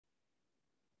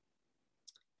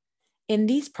in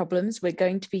these problems, we're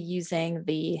going to be using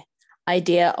the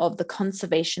idea of the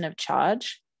conservation of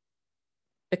charge.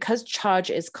 Because charge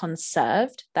is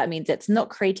conserved, that means it's not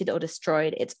created or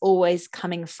destroyed. It's always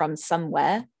coming from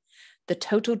somewhere. The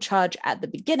total charge at the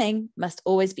beginning must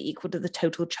always be equal to the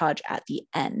total charge at the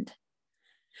end.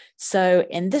 So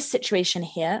in this situation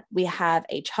here, we have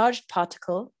a charged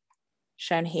particle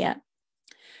shown here,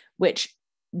 which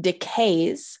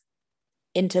decays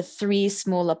into 3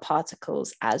 smaller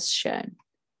particles as shown.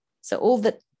 So all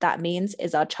that means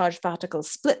is our charged particle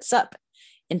splits up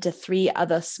into 3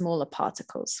 other smaller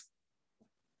particles.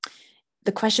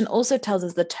 The question also tells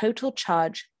us the total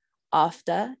charge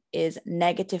after is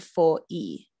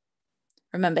 -4e.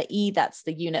 Remember, E, that's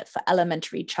the unit for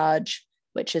elementary charge,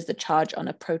 which is the charge on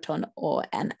a proton or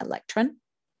an electron.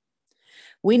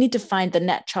 We need to find the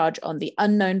net charge on the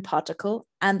unknown particle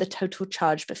and the total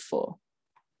charge before.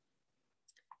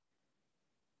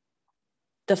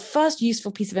 The first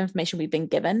useful piece of information we've been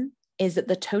given is that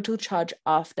the total charge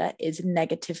after is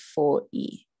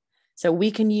 -4e. So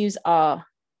we can use our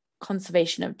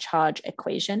conservation of charge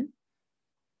equation.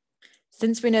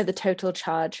 Since we know the total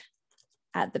charge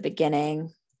at the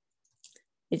beginning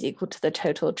is equal to the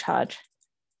total charge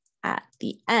at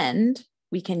the end,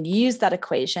 we can use that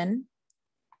equation.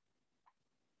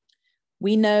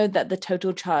 We know that the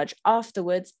total charge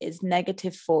afterwards is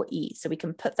 -4e. So we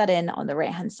can put that in on the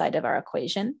right-hand side of our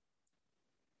equation.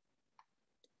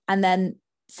 And then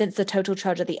since the total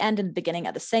charge at the end and the beginning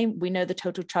are the same, we know the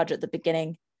total charge at the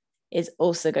beginning is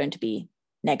also going to be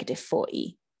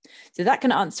 -4e. So that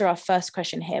can answer our first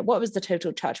question here. What was the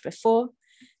total charge before?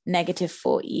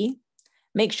 -4e.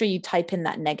 Make sure you type in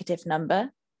that negative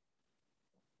number.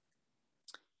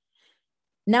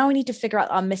 Now we need to figure out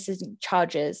our missing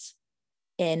charges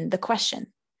in the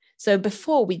question. So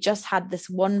before we just had this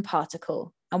one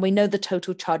particle and we know the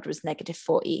total charge was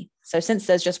 -4e. So since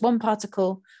there's just one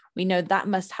particle, we know that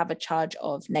must have a charge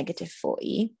of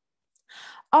 -4e.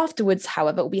 Afterwards,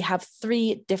 however, we have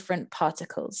 3 different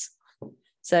particles.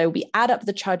 So we add up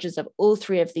the charges of all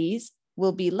 3 of these,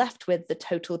 we'll be left with the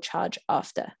total charge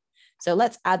after. So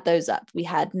let's add those up. We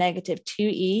had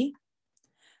 -2e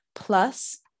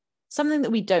plus something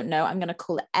that we don't know, I'm going to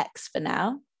call it x for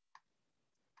now,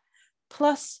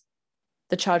 plus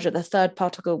the charge of the third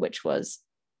particle, which was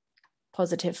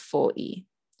 +4e.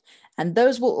 And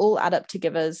those will all add up to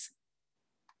give us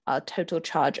our total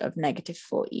charge of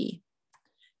 -4e.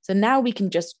 So now we can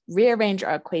just rearrange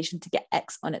our equation to get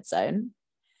x on its own.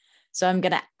 So I'm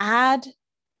going to add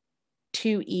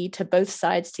 2e to both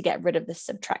sides to get rid of the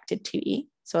subtracted 2e.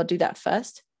 So I'll do that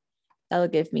first. That'll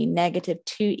give me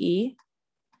 -2e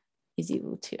is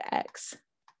equal to x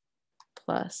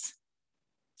plus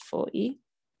 4e.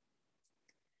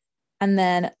 And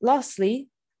then lastly,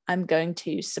 I'm going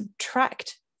to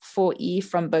subtract 4e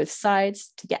from both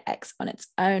sides to get x on its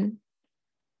own.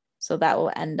 So that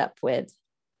will end up with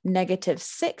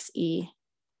 -6e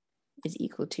is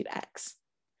equal to x.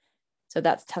 So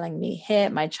that's telling me here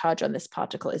my charge on this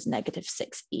particle is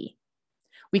 -6e.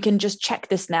 We can just check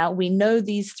this now. We know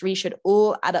these 3 should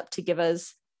all add up to give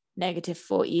us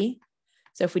 -4e.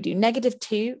 So if we do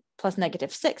 -2 plus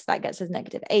 -6, that gets us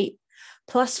 -8,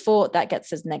 plus 4, that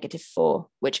gets us -4,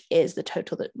 which is the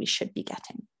total that we should be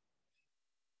getting.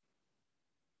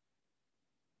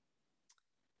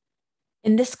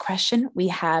 In this question, we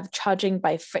have charging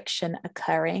by friction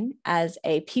occurring as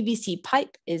a PVC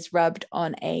pipe is rubbed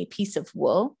on a piece of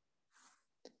wool.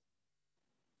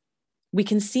 We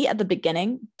can see at the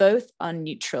beginning, both are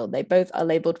neutral. They both are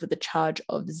labeled with a charge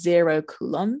of 0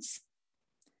 coulombs.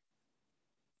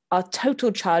 Our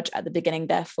total charge at the beginning,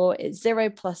 therefore, is 0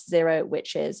 plus 0,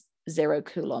 which is 0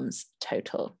 coulombs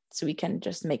total. So we can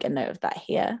just make a note of that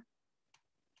here.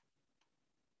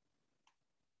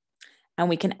 And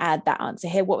we can add that answer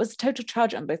here. What was the total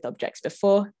charge on both objects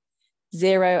before?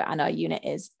 0, and our unit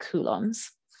is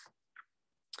coulombs.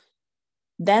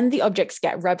 Then the objects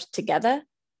get rubbed together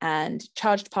and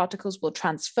charged particles will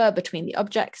transfer between the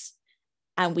objects,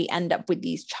 and we end up with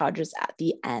these charges at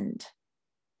the end.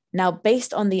 Now,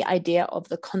 based on the idea of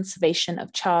the conservation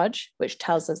of charge, which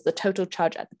tells us the total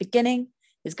charge at the beginning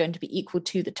is going to be equal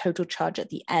to the total charge at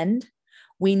the end,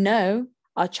 we know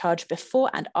our charge before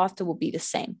and after will be the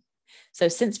same. So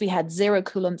since we had 0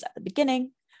 coulombs at the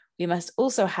beginning, we must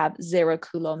also have 0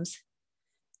 coulombs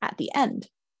at the end.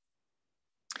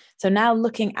 So now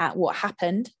looking at what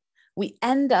happened, we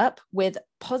end up with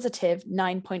positive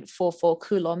 9.44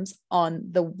 coulombs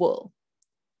on the wool.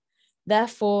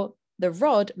 Therefore, the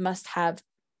rod must have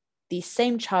the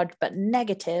same charge but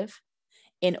negative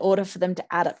in order for them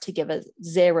to add up to give us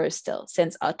 0 still,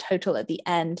 since our total at the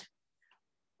end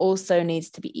also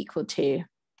needs to be equal to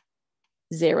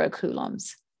 0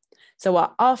 coulombs. So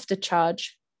our after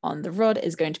charge on the rod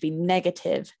is going to be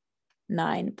negative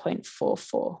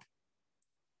 9.44.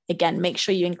 Again, make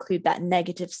sure you include that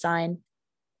negative sign.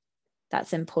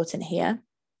 That's important here.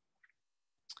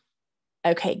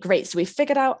 Okay, great. So we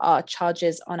figured out our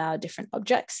charges on our different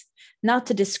objects. Now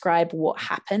to describe what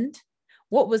happened.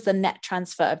 What was the net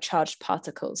transfer of charged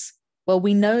particles? Well,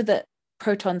 we know that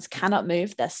protons cannot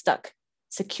move. They're stuck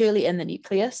securely in the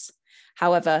nucleus.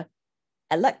 However,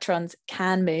 electrons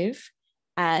can move.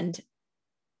 And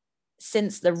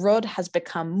since the rod has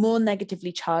become more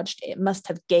negatively charged, it must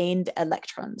have gained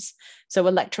electrons. So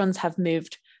electrons have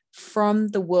moved from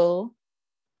the wool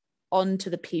onto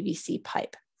the PVC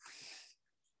pipe.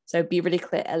 So be really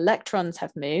clear, electrons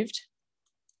have moved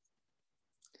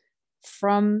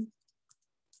from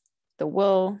the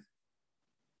wool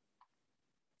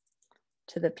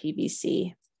to the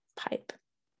PVC pipe.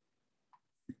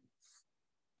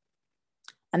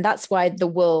 And that's why the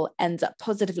wool ends up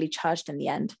positively charged in the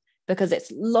end, because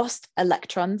it's lost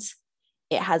electrons.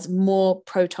 It has more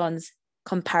protons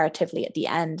comparatively at the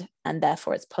end, and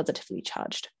therefore it's positively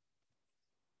charged.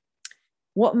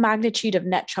 What magnitude of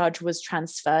net charge was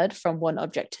transferred from one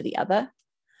object to the other?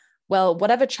 Well,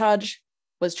 whatever charge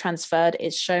was transferred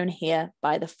is shown here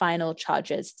by the final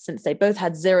charges. Since they both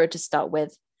had 0 to start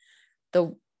with,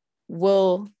 the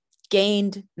wool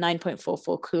gained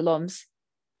 9.44 coulombs.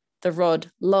 The rod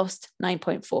lost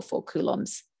 9.44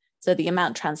 coulombs. So the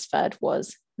amount transferred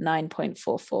was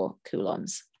 9.44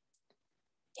 coulombs.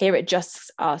 Here it just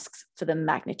asks for the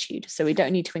magnitude, so we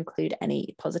don't need to include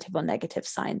any positive or negative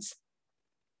signs.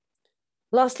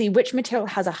 Lastly, which material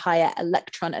has a higher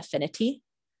electron affinity?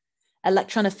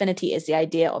 Electron affinity is the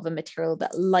idea of a material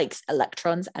that likes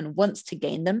electrons and wants to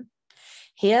gain them.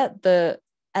 Here, the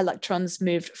electrons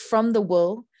moved from the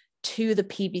wool to the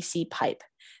PVC pipe.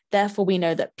 Therefore, we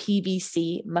know that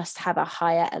PVC must have a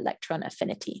higher electron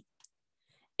affinity.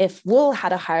 If wool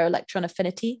had a higher electron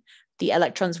affinity, the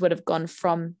electrons would have gone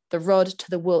from the rod to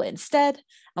the wool instead,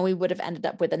 and we would have ended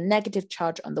up with a negative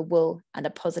charge on the wool and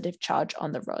a positive charge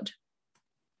on the rod.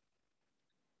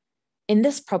 In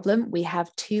this problem, we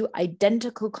have two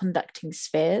identical conducting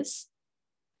spheres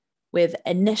with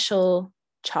initial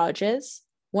charges.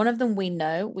 One of them we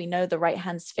know the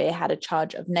right-hand sphere had a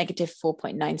charge of negative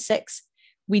 4.96.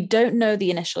 We don't know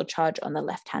the initial charge on the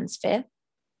left-hand sphere.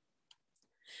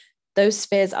 Those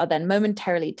spheres are then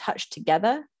momentarily touched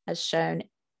together, as shown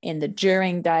in the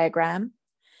during diagram,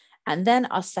 and then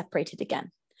are separated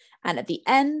again. And at the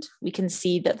end, we can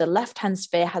see that the left-hand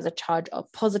sphere has a charge of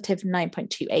positive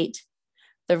 9.28.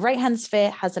 The right-hand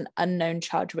sphere has an unknown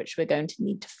charge, which we're going to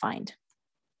need to find.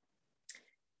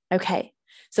 Okay,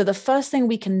 so the first thing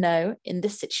we can know in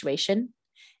this situation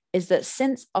is that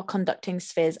since our conducting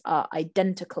spheres are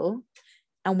identical,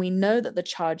 and we know that the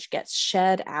charge gets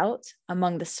shared out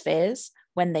among the spheres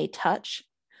when they touch,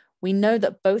 we know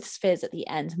that both spheres at the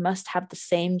end must have the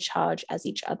same charge as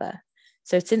each other.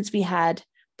 So since we had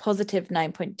positive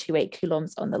 9.28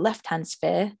 coulombs on the left-hand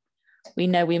sphere, we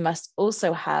know we must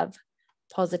also have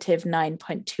positive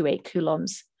 9.28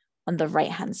 coulombs on the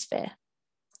right-hand sphere.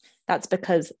 That's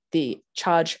because the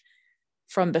charge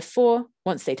from before,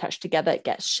 once they touch together, it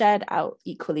gets shared out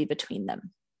equally between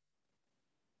them.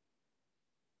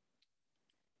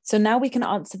 So now we can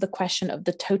answer the question of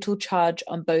the total charge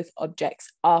on both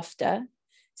objects after,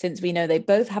 since we know they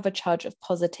both have a charge of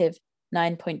positive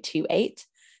 9.28.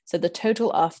 So the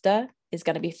total after is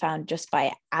going to be found just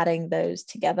by adding those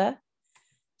together.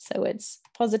 So it's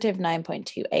positive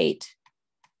 9.28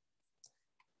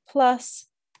 plus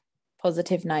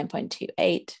positive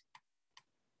 9.28,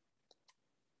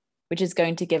 which is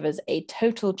going to give us a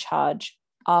total charge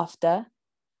after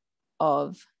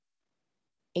of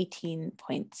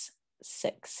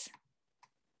 18.6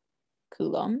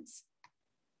 coulombs.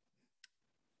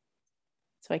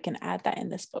 So I can add that in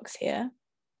this box here.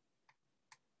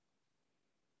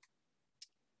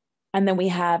 And then we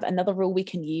have another rule we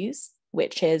can use,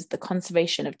 which is the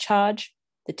conservation of charge.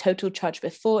 The total charge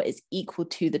before is equal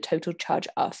to the total charge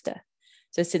after.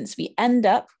 So since we end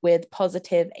up with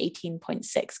positive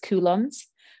 18.6 coulombs,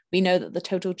 we know that the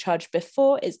total charge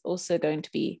before is also going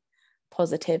to be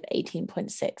positive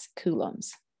 18.6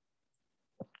 coulombs.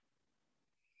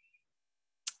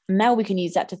 Now we can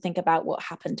use that to think about what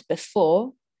happened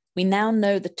before. We now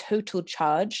know the total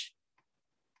charge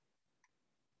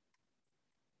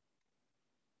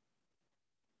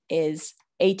is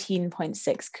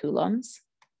 18.6 coulombs.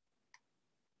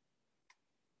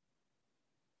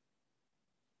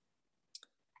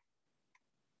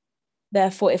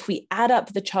 Therefore, if we add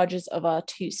up the charges of our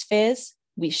two spheres,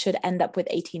 we should end up with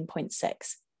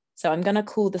 18.6. So I'm going to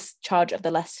call this charge of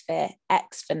the left sphere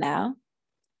x for now,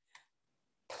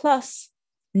 plus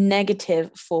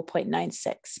negative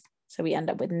 4.96. So we end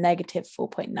up with negative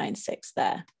 4.96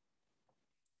 there.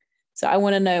 So I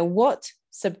want to know what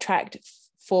subtract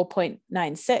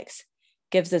 4.96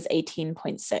 gives us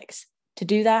 18.6. To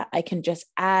do that, I can just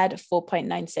add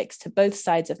 4.96 to both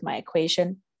sides of my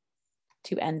equation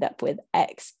to end up with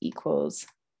x equals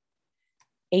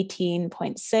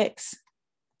 18.6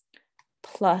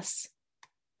 plus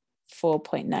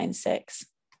 4.96,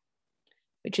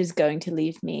 which is going to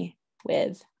leave me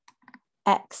with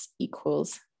x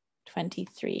equals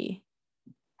 23.5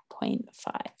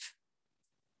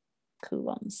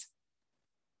 coulombs.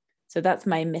 So that's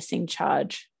my missing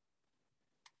charge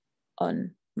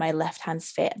on my left-hand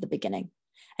sphere at the beginning.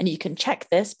 And you can check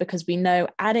this because we know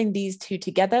adding these two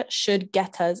together should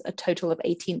get us a total of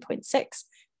 18.6.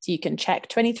 So you can check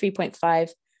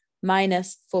 23.5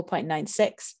 minus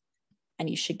 4.96, and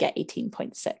you should get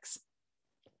 18.6.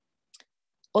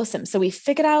 Awesome. So we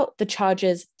figured out the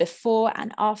charges before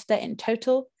and after in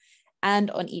total,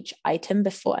 and on each item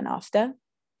before and after.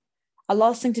 Our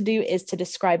last thing to do is to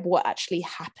describe what actually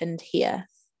happened here.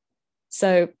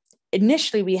 So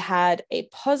initially we had a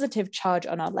positive charge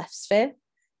on our left sphere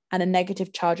and a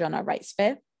negative charge on our right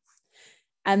sphere.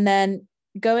 And then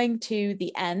going to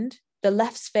the end, the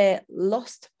left sphere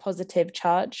lost positive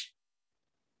charge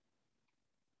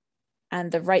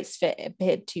and the right sphere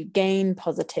appeared to gain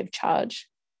positive charge.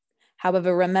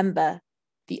 However, remember,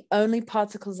 the only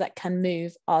particles that can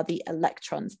move are the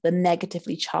electrons, the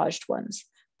negatively charged ones.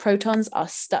 Protons are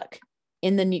stuck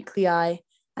in the nuclei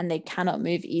and they cannot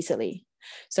move easily.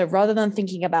 So rather than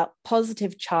thinking about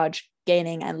positive charge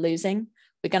gaining and losing,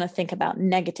 we're going to think about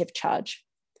negative charge.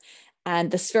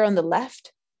 And the sphere on the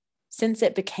left, since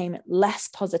it became less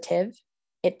positive,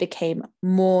 it became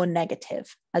more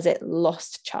negative as it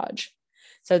lost charge.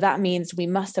 So that means we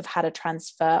must have had a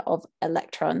transfer of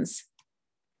electrons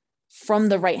from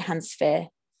the right-hand sphere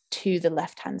to the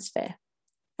left-hand sphere.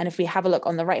 And if we have a look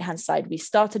on the right-hand side, we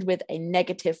started with a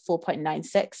negative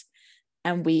 4.96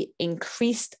 and we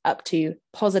increased up to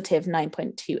positive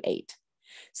 9.28.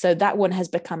 So that one has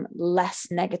become less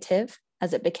negative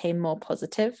as it became more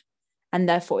positive, and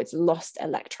therefore it's lost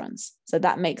electrons. So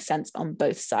that makes sense on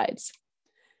both sides.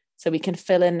 So we can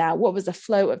fill in now, what was the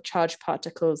flow of charged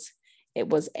particles? It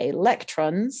was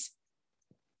electrons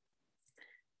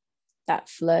that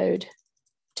flowed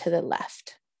to the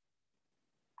left.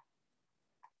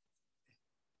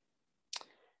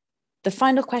 The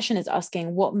final question is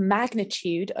asking what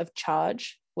magnitude of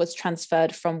charge was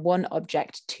transferred from one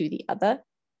object to the other.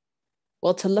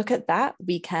 Well, to look at that,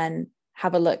 we can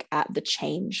have a look at the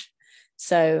change.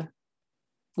 So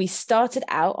we started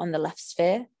out on the left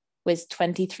sphere with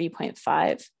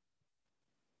 23.5.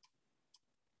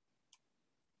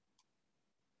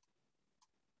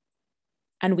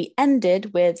 And we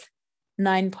ended with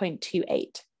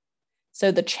 9.28.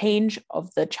 So the change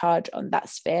of the charge on that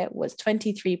sphere was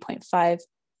 23.5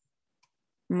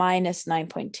 minus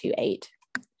 9.28,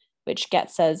 which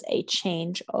gets us a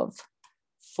change of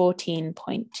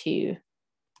 14.2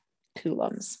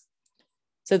 coulombs.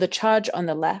 So the charge on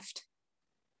the left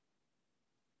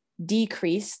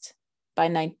decreased by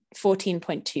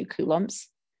 14.2 coulombs.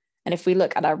 And if we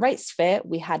look at our right sphere,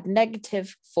 we had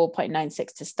negative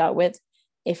 4.96 to start with.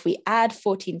 If we add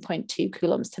 14.2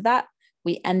 coulombs to that,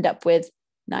 we end up with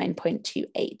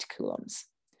 9.28 coulombs.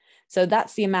 So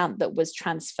that's the amount that was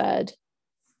transferred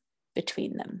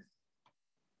between them.